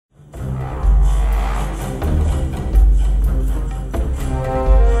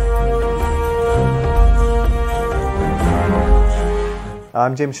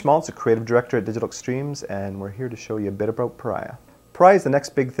I'm James Schmaltz, a creative director at Digital Extremes, and we're here to show you a bit about Pariah. Pariah is the next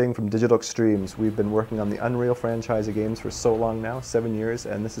big thing from Digital Extremes. We've been working on the Unreal franchise of games for so long now, 7 years,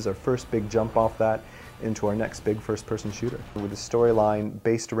 and this is our first big jump off that into our next big first-person shooter. With a storyline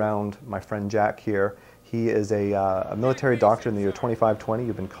based around my friend Jack here. He is a military doctor in the year 2520.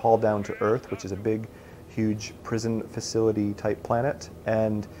 You've been called down to Earth, which is a big, huge prison facility type planet,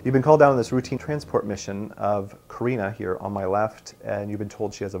 and you've been called down on this routine transport mission of Karina here on my left, and you've been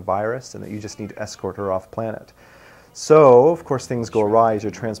told she has a virus and that you just need to escort her off planet. So, of course, things go awry as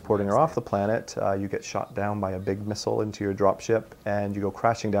you're transporting her off the planet. You get shot down by a big missile into your dropship, and you go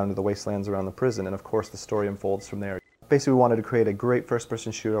crashing down to the wastelands around the prison, and of course the story unfolds from there. Basically, we wanted to create a great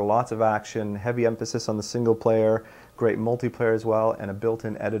first-person shooter, lots of action, heavy emphasis on the single player, great multiplayer as well, and a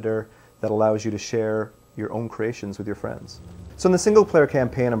built-in editor that allows you to share your own creations with your friends. So in the single player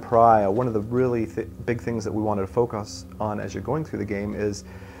campaign in Pariah, one of the really big things that we wanted to focus on as you're going through the game is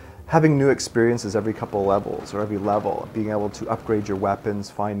having new experiences every couple of levels, or every level, being able to upgrade your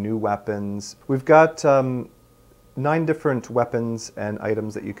weapons, find new weapons. We've got 9 different weapons and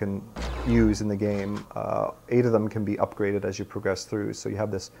items that you can use in the game. 8 of them can be upgraded as you progress through. So you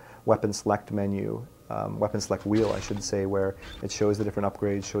have this weapon select menu, weapon select wheel I should say, where it shows the different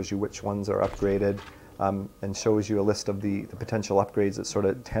upgrades, shows you which ones are upgraded, and shows you a list of the potential upgrades that sort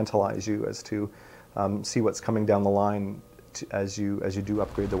of tantalize you as to see what's coming down the line as you do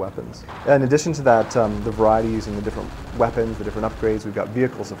upgrade the weapons. In addition to that, the variety using the different weapons, the different upgrades, we've got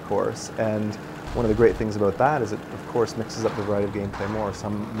vehicles of course, and one of the great things about that is it of course mixes up the variety of gameplay more.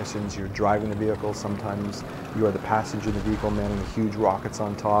 Some missions you're driving the vehicle, sometimes you are the passenger in the vehicle manning the huge rockets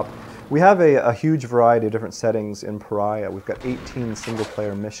on top. We have a huge variety of different settings in Pariah. We've got 18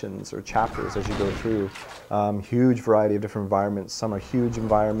 single-player missions or chapters as you go through. Huge variety of different environments. Some are huge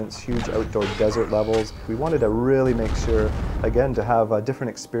environments, huge outdoor desert levels. We wanted to really make sure, again, to have a different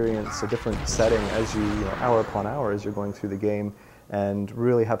experience, a different setting as you know, hour upon hour as you're going through the game, and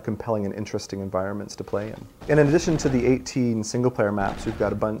really have compelling and interesting environments to play in. And in addition to the 18 single-player maps, we've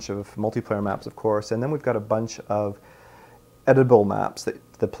got a bunch of multiplayer maps, of course, and then we've got a bunch of editable maps that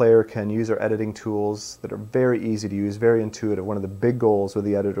the player can use our editing tools that are very easy to use, very intuitive. One of the big goals with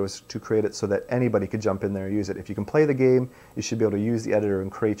the editor was to create it so that anybody could jump in there and use it. If you can play the game, you should be able to use the editor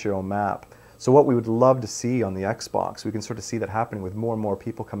and create your own map. So what we would love to see on the Xbox, we can sort of see that happening with more and more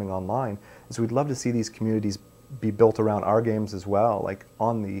people coming online, is we'd love to see these communities be built around our games as well, like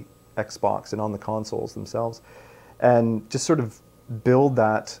on the Xbox and on the consoles themselves, and just sort of build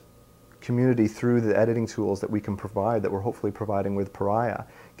that community through the editing tools that we can provide, that we're hopefully providing with Pariah,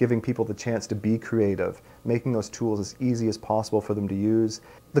 giving people the chance to be creative, making those tools as easy as possible for them to use.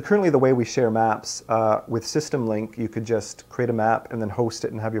 Currently the way we share maps, with System Link, you could just create a map and then host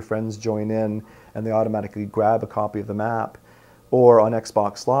it and have your friends join in and they automatically grab a copy of the map. Or on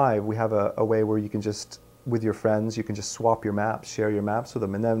Xbox Live, we have a way where you can just, with your friends, you can just swap your maps, share your maps with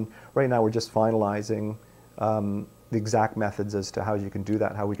them. And then right now we're just finalizing the exact methods as to how you can do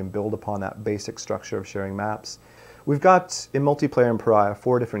that, how we can build upon that basic structure of sharing maps. We've got, in multiplayer in Pariah,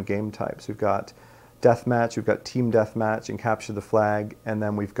 4 different game types. We've got deathmatch, we've got team deathmatch and capture the flag, and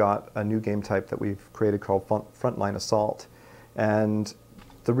then we've got a new game type that we've created called frontline assault. And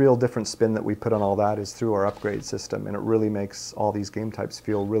the real different spin that we put on all that is through our upgrade system, and it really makes all these game types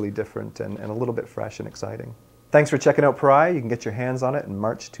feel really different and a little bit fresh and exciting. Thanks for checking out Pariah. You can get your hands on it in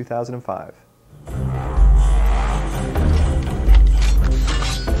March 2005.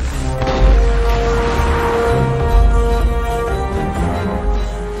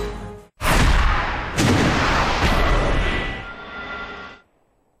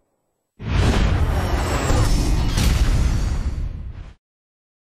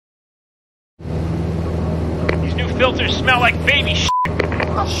 Filters smell like baby shit.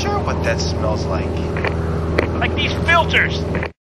 I'm not sure what that smells like. Like these filters.